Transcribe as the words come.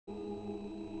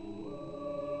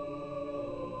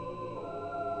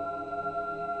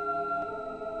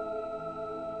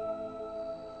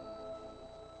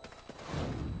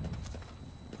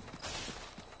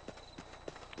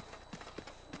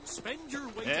Spend your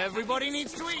weight. Everybody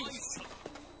needs to eat.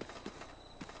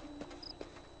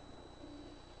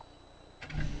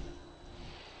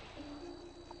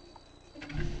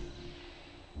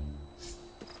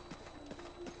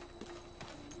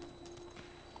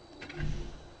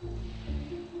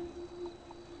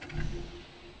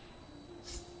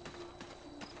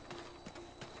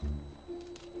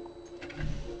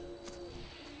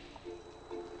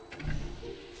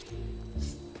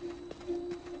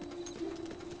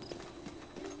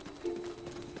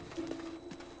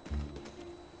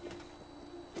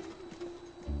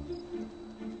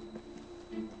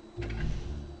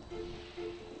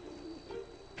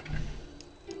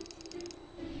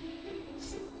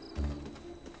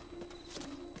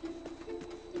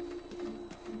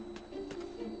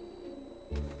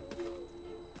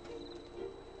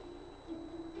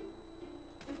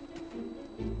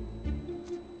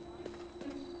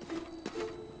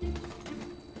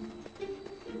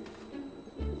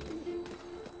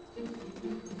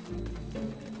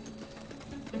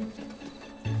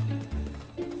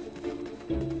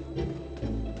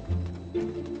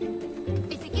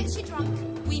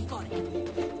 Drunk, we've got it.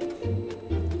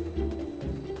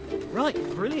 Right,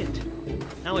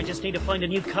 brilliant. Now I just need to find a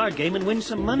new card game and win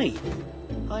some money.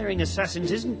 Hiring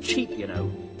assassins isn't cheap, you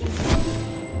know.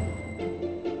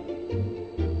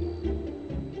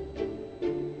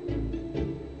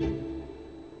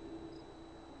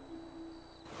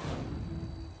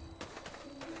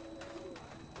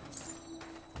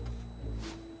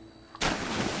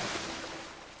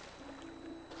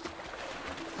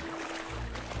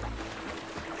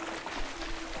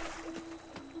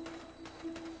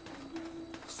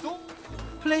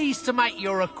 Pleased to make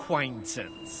your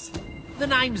acquaintance. The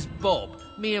name's Bob.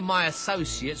 Me and my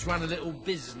associates run a little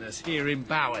business here in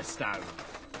Bowerstone.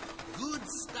 Good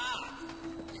stuff.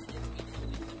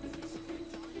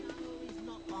 It's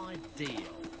not ideal,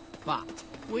 but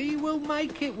we will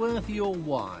make it worth your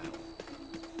while.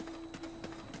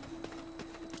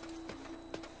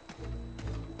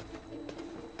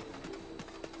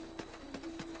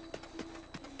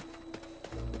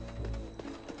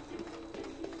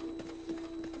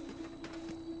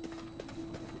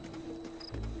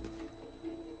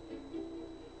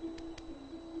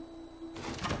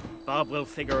 Bob will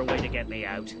figure a way to get me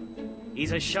out.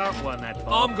 He's a sharp one, that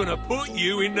Bob. I'm gonna put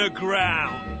you in the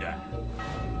ground.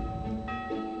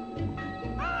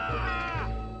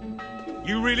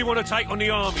 You really want to take on the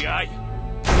army, eh?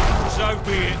 So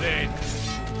be it then.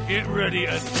 Get ready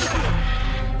to...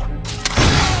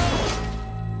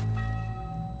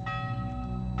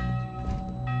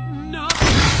 No!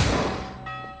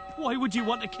 Why would you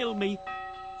want to kill me?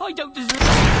 I don't deserve...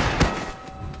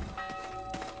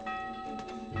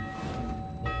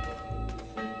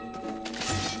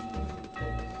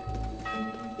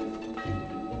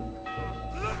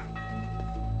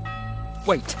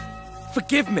 Wait,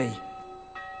 forgive me.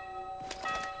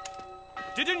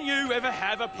 Didn't you ever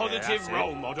have a positive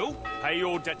role model? Pay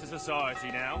your debt to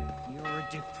society now. You're a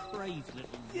depraved little...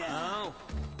 Oh.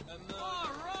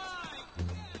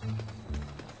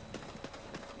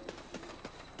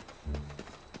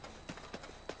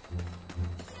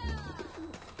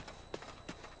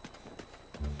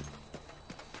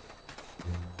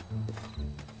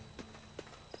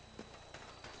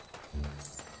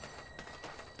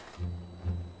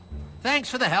 Thanks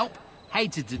for the help.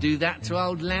 Hated to do that to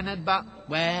old Leonard, but,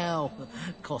 well,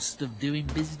 cost of doing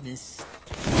business.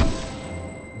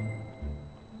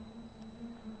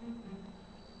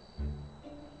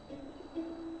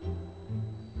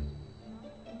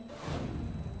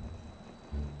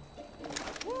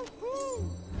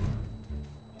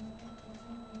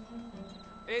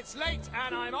 It's late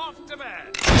and I'm off to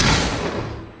bed.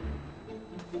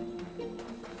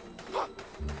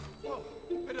 Whoa,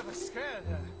 bit of a scare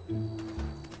there.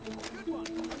 Good one.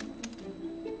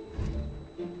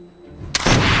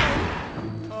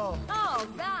 Oh. All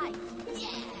right. Yeah.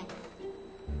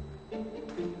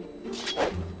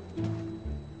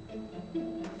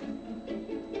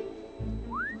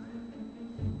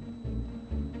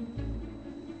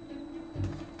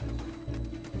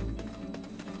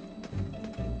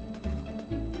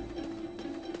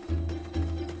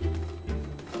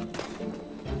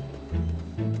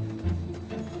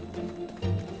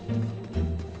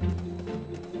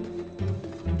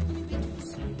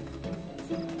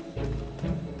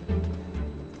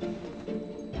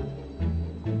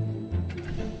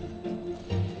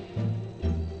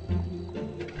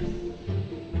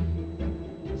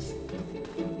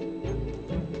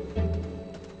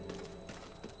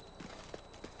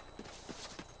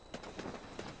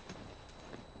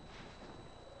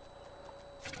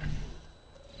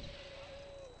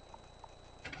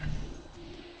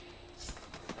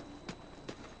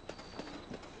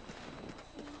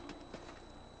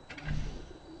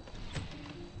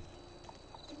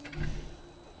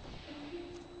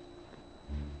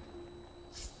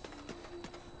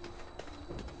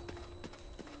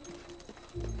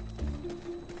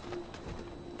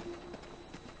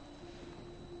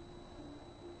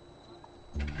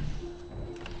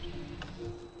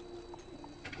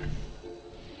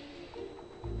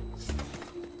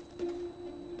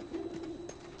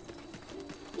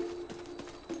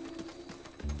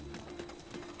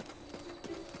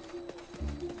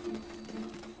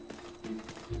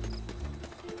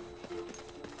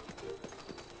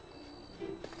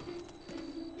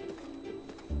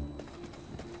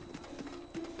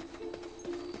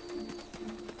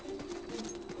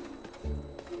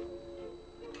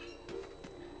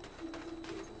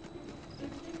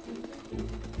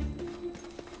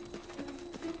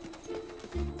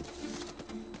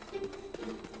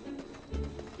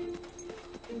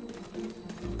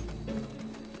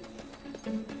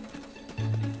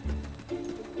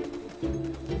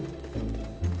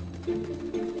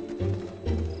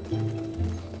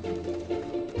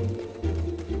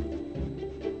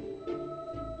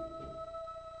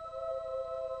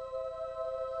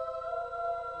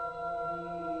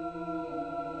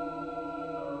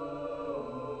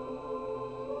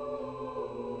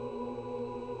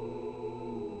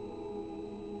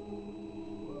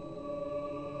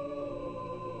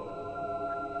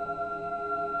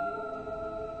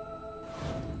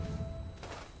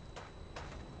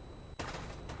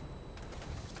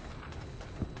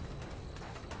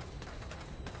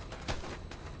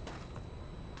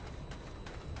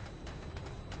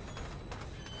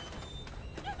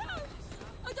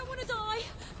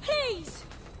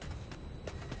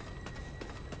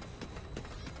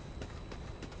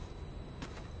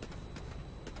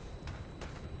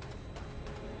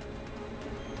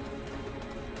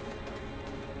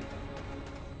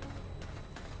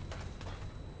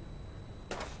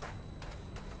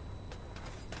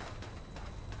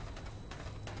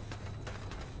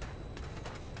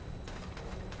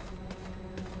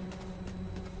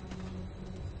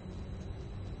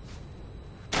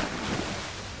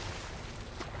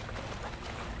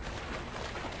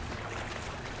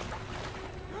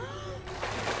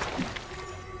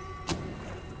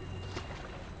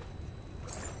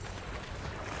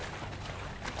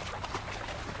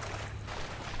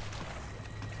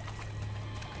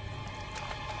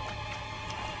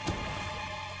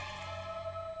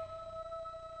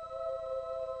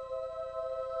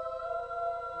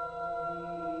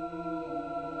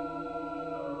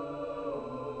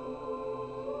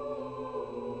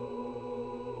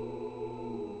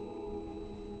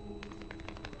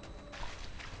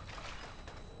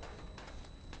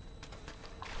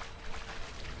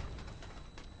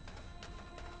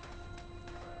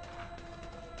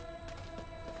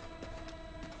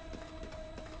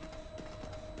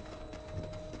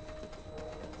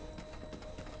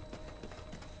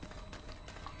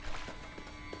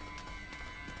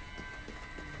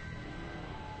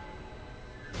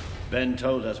 Ben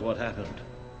told us what happened.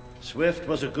 Swift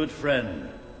was a good friend.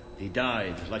 He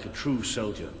died like a true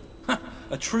soldier.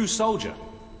 A true soldier?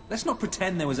 Let's not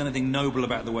pretend there was anything noble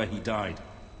about the way he died.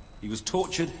 He was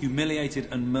tortured, humiliated,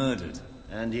 and murdered.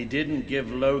 And he didn't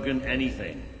give Logan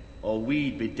anything, or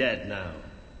we'd be dead now.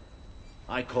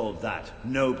 I called that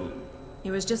noble.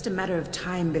 It was just a matter of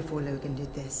time before Logan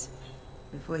did this.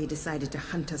 Before he decided to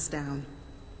hunt us down.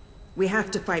 We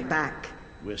have to fight back.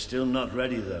 We're still not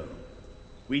ready, though.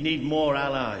 We need more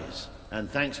allies, and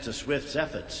thanks to Swift's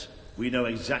efforts, we know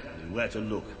exactly where to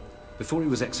look. Before he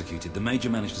was executed, the Major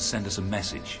managed to send us a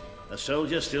message. A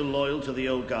soldier still loyal to the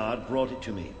old guard brought it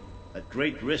to me, at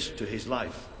great risk to his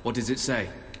life. What does it say?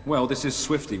 Well, this is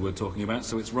Swifty we're talking about,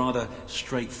 so it's rather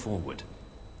straightforward.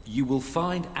 You will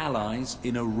find allies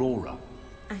in Aurora.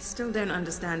 I still don't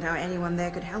understand how anyone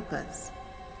there could help us.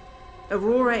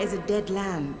 Aurora is a dead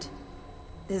land.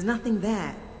 There's nothing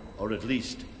there. Or at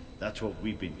least, that's what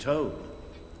we've been told.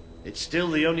 It's still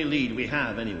the only lead we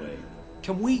have, anyway.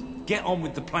 Can we get on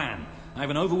with the plan? I have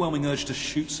an overwhelming urge to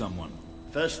shoot someone.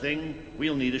 First thing,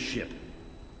 we'll need a ship.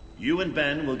 You and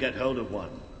Ben will get hold of one,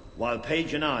 while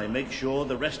Paige and I make sure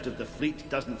the rest of the fleet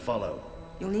doesn't follow.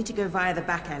 You'll need to go via the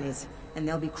back alleys, and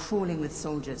they'll be crawling with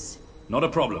soldiers. Not a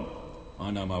problem.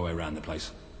 I know my way around the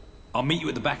place. I'll meet you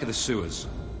at the back of the sewers.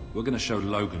 We're gonna show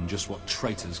Logan just what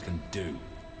traitors can do.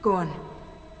 Go on.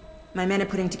 My men are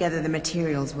putting together the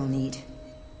materials we'll need.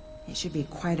 It should be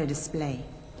quite a display.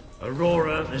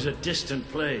 Aurora is a distant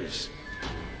place.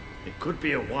 It could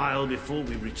be a while before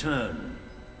we return.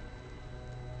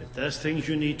 If there's things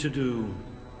you need to do,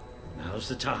 now's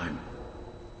the time.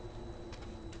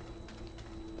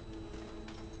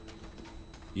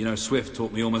 You know, Swift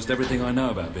taught me almost everything I know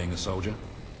about being a soldier.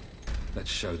 Let's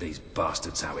show these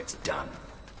bastards how it's done.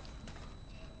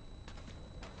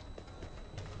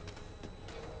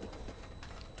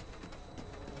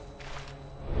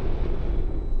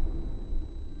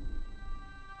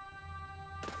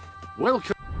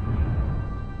 Welcome.